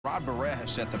Rod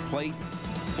Barajas at the plate,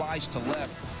 flies to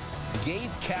left. Gabe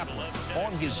Kapler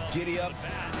on his giddy-up,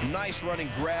 nice running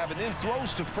grab, and then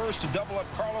throws to first to double up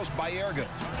Carlos Baerga.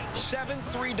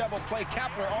 7-3 double play.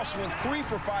 Kapler also in 3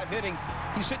 for 5 hitting.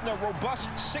 He's hitting a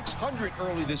robust 600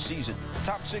 early this season.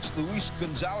 Top 6, Luis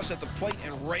Gonzalez at the plate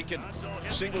and raking.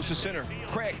 Singles to center.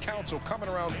 Craig Counsell coming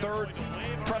around third.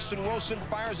 Preston Wilson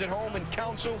fires it home, and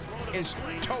Counsell is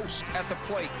toast at the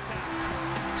plate.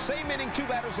 Same inning, 2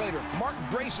 batters later. Mark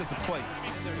Grace at the plate.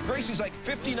 Gracie's like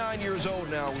 59 years old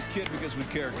now. We kid because we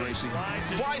care, Gracie.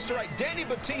 Flies to right. Danny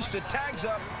Batista tags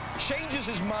up, changes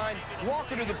his mind.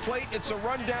 Walker to the plate. It's a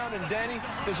rundown, and Danny,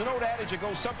 there's an old adage that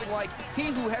goes something like, he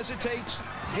who hesitates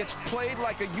gets played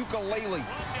like a ukulele.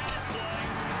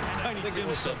 Tiny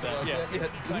Tim said that. Yeah.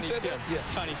 Tiny Tim. Yeah.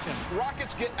 Tiny Tim.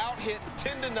 Rockets get out hit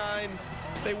 10-9.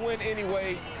 They win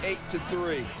anyway,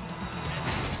 8-3.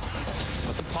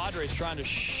 But the Padres trying to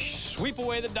sweep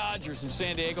away the Dodgers in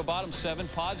San Diego. Bottom 7.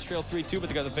 Pods trail 3-2, but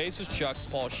they got the bases. Chuck,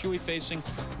 Paul Shuey facing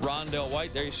Rondell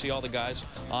White. There you see all the guys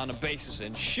on the bases.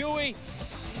 And Shuey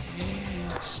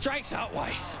strikes out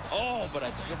White. Oh, but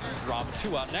I drop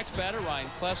 2 out. Next batter, Ryan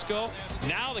Klesko.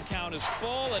 Now the count is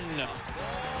full, and no.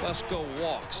 Klesko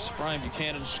walks. Brian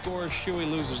Buchanan scores. Shuey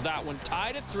loses that one.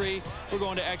 Tied at 3. We're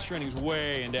going to extra innings,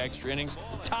 way into extra innings.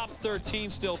 Top 13,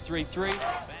 still 3-3.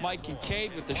 Mike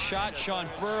Kincaid with the shot. Sean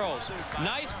Burrows.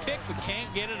 Nice pick, but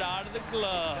can't get it out of the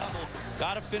glove.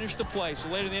 Got to finish the play. So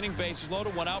later in the inning, bases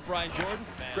loaded. 1 out. Brian Jordan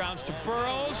grounds to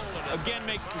Burrows. Again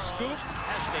makes the scoop.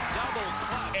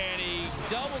 And he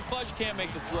double clutch, can't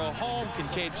make the throw home.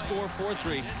 Kincaid score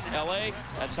 4-3. LA,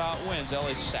 that's how it wins.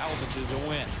 LA salvages a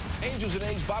win. Angels and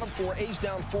A's, bottom 4. A's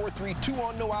down 4-3. 2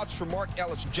 on, no outs for Mark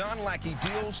Ellis. John Lackey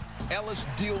deals. Ellis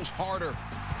deals harder.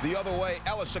 The other way,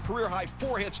 Ellis, a career-high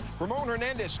 4 hits. Ramon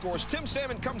Hernandez scores. Tim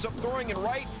Salmon comes up throwing in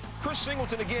right. Chris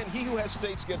Singleton again. He who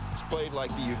hesitates gets played like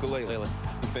the ukulele.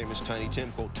 The famous Tiny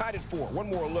Tim quote. Tied at 4. One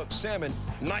more look. Salmon,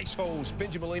 nice hose.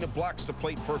 Benji Molina blocks the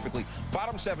plate perfectly.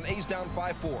 Bottom 7. A's down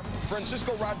 5-4.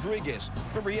 Francisco Rodriguez.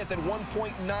 Remember, he had that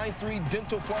 1.93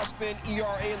 dental floss thin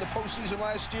ERA in the postseason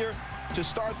last year. To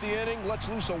start the inning, lets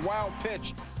loose a wild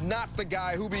pitch. Not the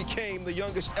guy who became the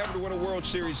youngest ever to win a World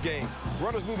Series game.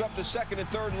 Runners move up to second and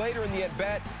third. Later in the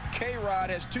at-bat, K-Rod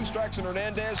has 2 strikes on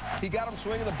Hernandez. He got him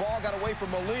swinging the ball, got away from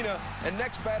Molina. And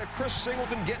next batter, Chris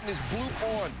Singleton getting his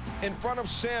bloop on in front of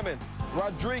Salmon.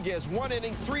 Rodriguez, 1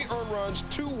 inning, 3 earned runs,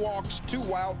 2 walks, 2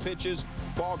 wild pitches.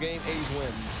 Ball game, A's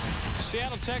win.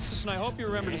 Seattle, Texas, and I hope you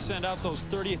remember to send out those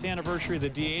 30th anniversary of the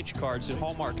DH cards that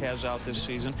Hallmark has out this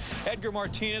season. Edgar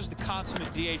Martinez, the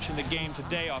consummate DH in the game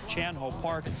today off Chan-Ho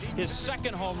Park. His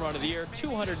 2nd home run of the year,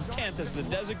 210th as the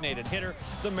designated hitter.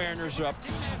 The Mariners are up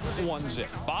 1-0.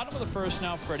 Bottom of the 1st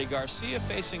now, Freddie Garcia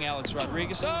facing Alex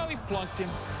Rodriguez. Oh, he plunked him.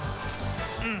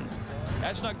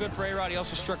 That's not good for A-Rod. He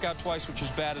also struck out twice, which is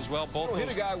bad as well. Both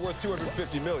hit a guy worth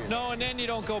 $250 million. No, and then you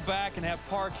don't go back and have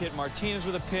Park hit Martinez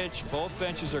with a pitch. Both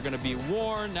benches are going to be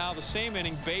worn. Now the same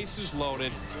inning, bases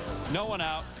loaded. No one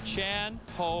out.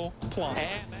 Chan-Ho plump.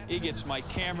 He gets Mike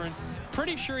Cameron.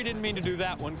 Pretty sure he didn't mean to do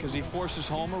that one because he forces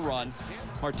home a run.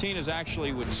 Martinez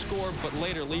actually would score, but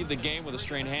later leave the game with a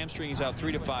strained hamstring. He's out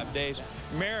 3 to 5 days.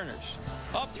 Mariners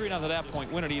up 3-0 at that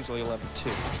point, win it easily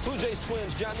 11-2. Blue Jays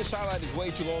Twins. John, this highlight is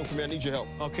way too long for me. I need your help.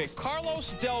 Okay,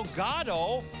 Carlos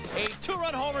Delgado, a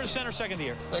 2-run homer to center, 2nd of the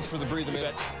year. Thanks for the breathing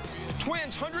minute.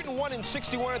 Twins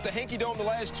 101-61 at the Yankee Dome the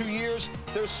last 2 years.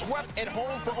 They're swept at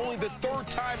home for only the 3rd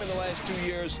time in the last 2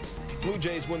 years. Blue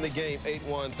Jays win the game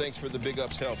 8-1. Thanks for the big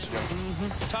ups. Helps.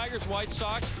 Tigers, White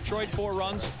Sox, Detroit 4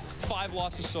 runs, 5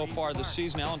 losses so far this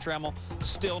season. Alan Trammell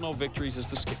still no victories as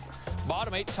the skipper.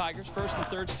 Bottom 8, Tigers. 1st and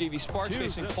 3rd, Stevie Sparks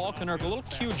facing Paul Konerko. A little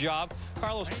cue job.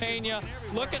 Carlos Pena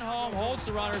looking home, holds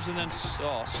the runners, and then,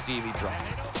 Stevie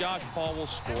dropped. Josh Paul will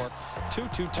score.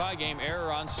 2-2 tie game.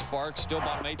 Error on Sparks. Still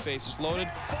bottom 8, bases loaded.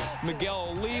 Miguel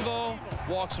Olivo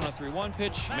walks on a 3-1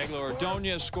 pitch. Miguel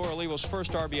Ordonez score Olivo's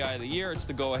 1st RBI of the year. It's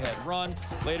the go-ahead run.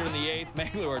 Later in the 8th,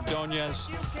 Miguel Ordonez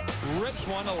rips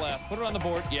one to left. Put it on the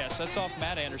board. Yes, that's off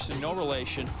Matt Anderson. No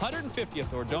relation.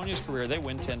 150th Ordonez career. They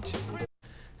win 10-2.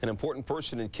 An important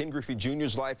person in Ken Griffey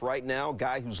Jr.'s life right now,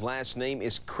 guy whose last name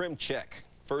is Krimchek.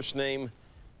 First name,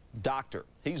 Doctor.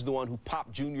 He's the one who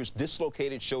popped Jr.'s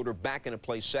dislocated shoulder back into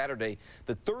play Saturday,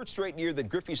 the 3rd straight year that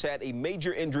Griffey's had a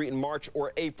major injury in March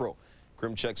or April.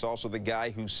 Krimchek's also the guy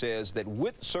who says that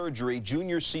with surgery,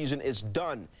 Jr.'s season is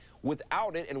done.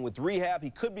 Without it and with rehab,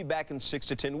 he could be back in 6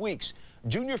 to 10 weeks.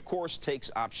 Jr., of course, takes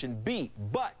option B.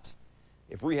 But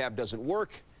if rehab doesn't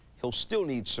work, he'll still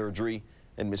need surgery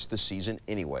and miss the season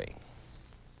anyway.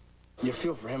 You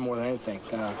feel for him more than anything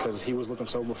because he was looking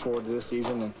so forward to this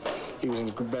season, and he was in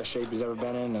the best shape he's ever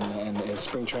been in, and his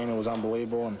spring training was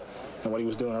unbelievable, and what he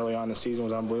was doing early on in the season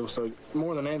was unbelievable. So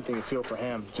more than anything, you feel for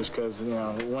him just because, you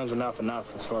know, when's enough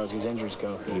as far as his injuries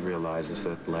go. He realizes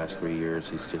that the last 3 years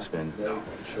he's just been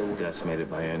decimated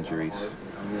by injuries.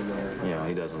 You know,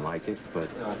 he doesn't like it, but,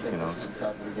 you know,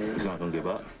 he's not going to give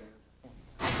up.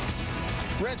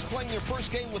 Reds playing their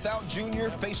first game without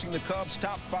Junior, facing the Cubs.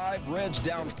 Top 5, Reds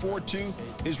down 4-2.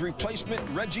 His replacement,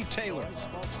 Reggie Taylor,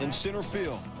 in center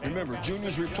field. Remember,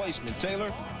 Junior's replacement,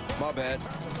 Taylor, my bad,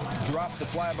 dropped the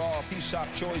fly ball. He shot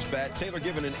Choi's bat. Taylor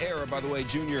given an error, by the way.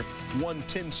 Junior won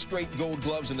 10 straight Gold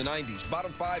Gloves in the 90s.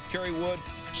 Bottom 5, Kerry Wood,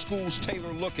 schools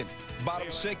Taylor looking. Bottom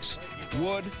 6,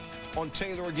 Wood on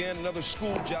Taylor again, another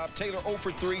school job. Taylor 0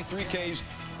 for 3, 3 Ks.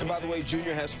 And by the way,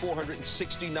 Junior has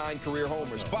 469 career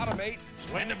homers. Bottom 8,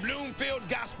 and the Bloomfield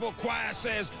Gospel Choir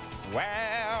says,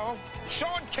 wow.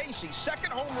 Sean Casey,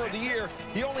 second homer of the year.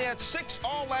 He only had 6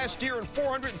 all last year and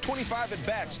 425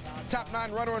 at-bats. Top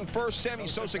 9 runner on first. Sammy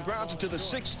Sosa grounds into the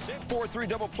 6-4-3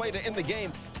 double play to end the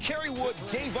game. Kerry Wood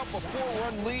gave up a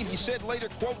 4-run lead. He said later,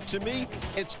 quote, to me,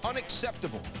 it's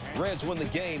unacceptable. Reds win the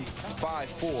game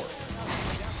 5-4.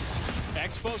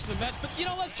 Expos to the Mets, but, you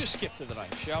know, let's just skip to the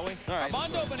ninth, shall we? All right.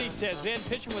 Armando Benitez in,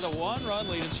 pitching with a 1-run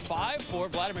lead. It's 5-4.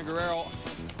 Vladimir Guerrero,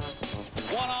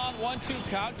 1-on, 1-2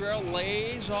 count. Guerrero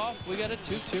lays off. We got a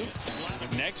 2-2.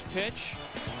 Next pitch.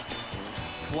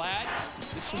 Vlad,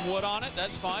 get some wood on it.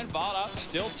 That's fine. Fouled out.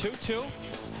 Still 2-2.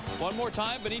 One more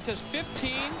time. Benitez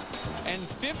 15 and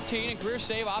 15 in career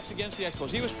save ops against the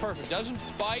Expos. He was perfect. Doesn't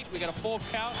bite. We got a full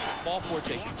count. Ball 4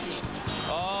 taken.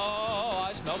 Oh,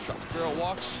 I smell trouble. Guerrero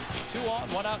walks 2 on,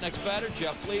 1 out. Next batter,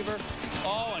 Jeff Lever.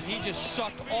 Oh, and he just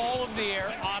sucked all of the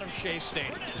air out of Shea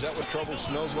Stadium. Is that what trouble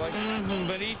smells like?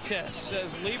 Benitez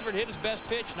says Lever hit his best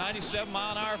pitch,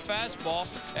 97-mile-an-hour fastball.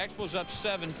 Expos up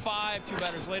 7-5. 2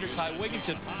 batters later, Ty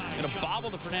Wigginton going to bobble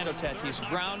the Fernando Tatis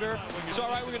grounder. It's all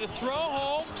right. We're going to throw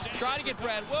home, try to get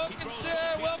Brad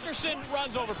Wilkerson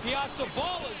runs over Piazza.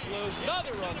 Ball is loose.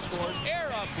 Another run scores.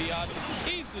 Error on Piazza.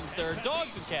 He's in third.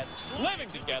 Dogs and cats living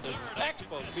together.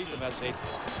 Expos beat the Mets 8-5.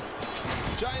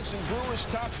 Giants and Brewers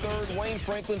top 3rd. Wayne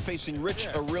Franklin facing Rich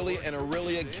Aurelia, and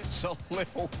Aurelia gets a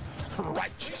little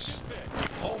righteous.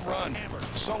 Home run,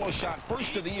 solo shot,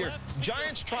 first of the year.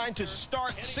 Giants trying to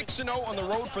start 6-0 on the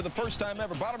road for the first time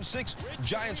ever. Bottom 6,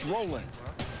 Giants rolling.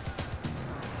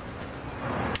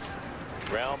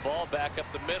 Ground ball back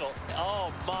up the middle.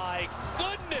 Oh my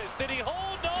goodness, did he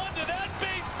hold on to that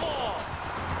baseball?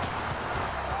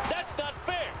 That's not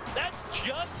fair. That's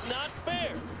just not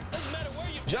fair. Doesn't matter where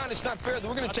you... John, it's not fair that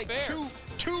we're going to take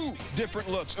two different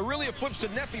looks. Aurelia flips to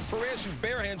Neffy Perez, who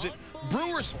barehands it.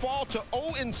 Brewers fall to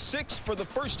 0-6 for the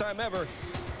first time ever.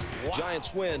 Wow.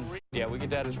 Giants win. Yeah, we get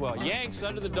that as well. Yanks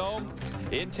under the dome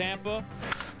in Tampa.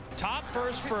 Top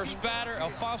first batter,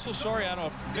 Alfonso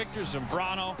Soriano, Victor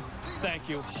Zambrano. Thank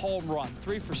you. Home run.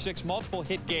 3 for 6, multiple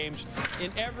hit games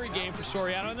in every game for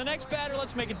Soriano. And the next batter,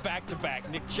 let's make it back-to-back.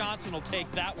 Nick Johnson will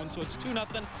take that one, so it's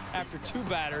 2-0 after 2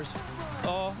 batters.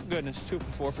 Oh, goodness, 2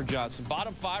 for 4 for Johnson.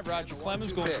 Bottom 5, Roger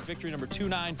Clemens going for victory number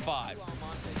 295.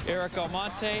 Eric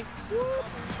Almonte,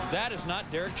 that is not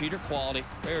Derek Jeter quality.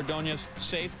 Ray Ordonez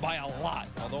safe by a lot,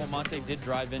 although Almonte did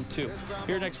drive in 2.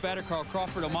 Here, next batter, Carl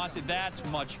Crawford. Almonte, that's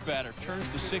much better. Turns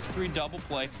to 6-3 double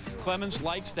play. Clemens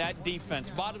likes that defense.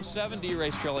 Bottom 7,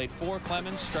 D-Race trail 8-4.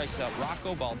 Clemens strikes out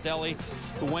Rocco Baldelli,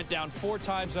 who went down 4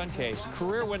 times uncased.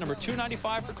 Career win number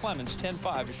 295 for Clemens.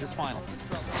 10-5 is your final.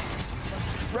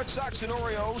 Red Sox and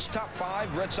Orioles, top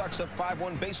 5. Red Sox up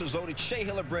 5-1, bases loaded. Shea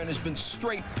Hillenbrand has been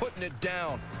straight putting it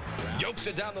down. Yokes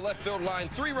it down the left field line.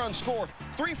 3-run score,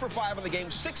 3 for 5 in the game,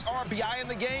 6 RBI in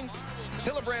the game.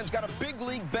 Hillenbrand's got a big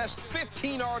league best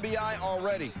 15 RBI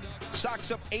already.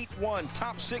 Sox up 8-1,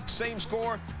 top 6, same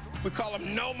score. We call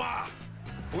him Noma.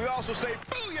 We also say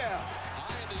booyah.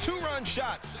 2-run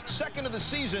shot, second of the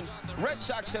season. Red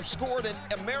Sox have scored an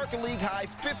American League high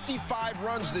 55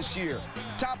 runs this year.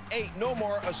 Top 8,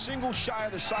 Nomar, a single shy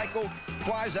of the cycle,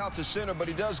 flies out to center, but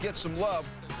he does get some love.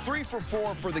 3 for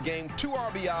 4 for the game, 2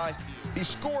 RBI. He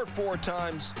scored 4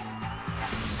 times,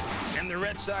 and the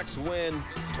Red Sox win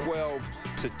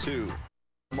 12-2.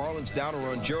 Marlins down a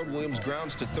run. Gerald Williams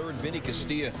grounds to third. Vinny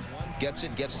Castilla gets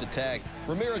it, gets the tag.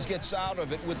 Ramirez gets out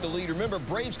of it with the lead. Remember,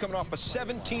 Braves coming off a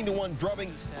 17-1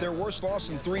 drubbing, their worst loss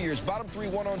in 3 years. Bottom 3,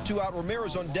 1 on, 2 out.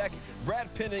 Ramirez on deck.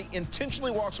 Brad Penny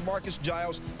intentionally walks Marcus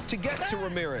Giles to get to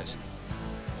Ramirez.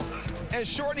 And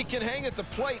Shorty can hang at the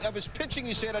plate of his pitching.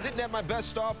 He said, I didn't have my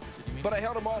best off, but I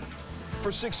held him off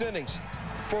for 6 innings.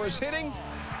 For his hitting,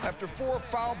 after 4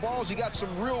 foul balls, he got some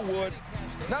real wood.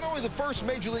 Not only the first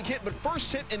Major League hit, but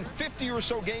first hit in 50 or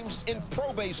so games in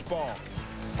pro baseball.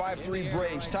 5-3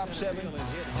 Braves, top 7.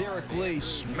 Derek Lee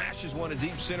smashes one to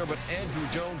deep center, but Andrew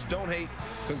Jones, don't hate,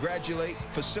 congratulate,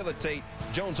 facilitate.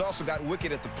 Jones also got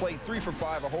wicked at the plate, 3 for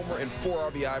 5, a homer, and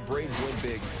 4 RBI. Braves win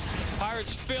big.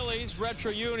 Pirates, Phillies, retro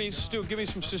unis. Stu, give me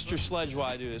some Sister Sledge while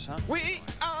I do this, huh? We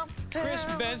are Chris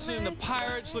Benson and the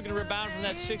Pirates looking to rebound from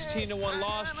that 16-1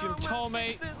 loss. Jim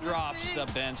Tomei drops the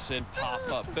Benson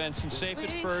pop-up. Benson safe at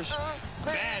first.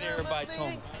 Bad error by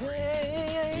Tomei.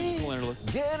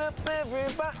 Get up,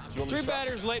 everybody. 3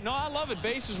 batters late. No, I love it.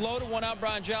 Bases loaded, 1 out.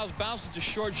 Brian Giles bounces to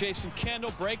short. Jason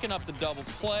Kendall breaking up the double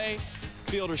play.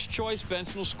 Fielder's choice.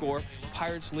 Benson will score.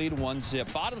 Pirates lead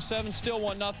 1-0. Bottom 7, still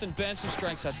 1-0. Benson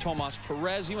strikes out Tomas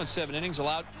Perez. He went 7 innings,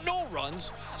 allowed no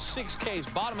runs, 6 Ks.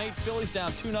 Bottom 8, Phillies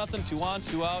down 2-0, 2 on,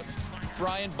 2 out.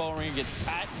 Brian Boehring gets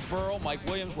Pat Burrow. Mike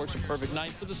Williams works a perfect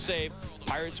 9th for the save.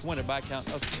 Pirates win it by a count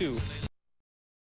of 2.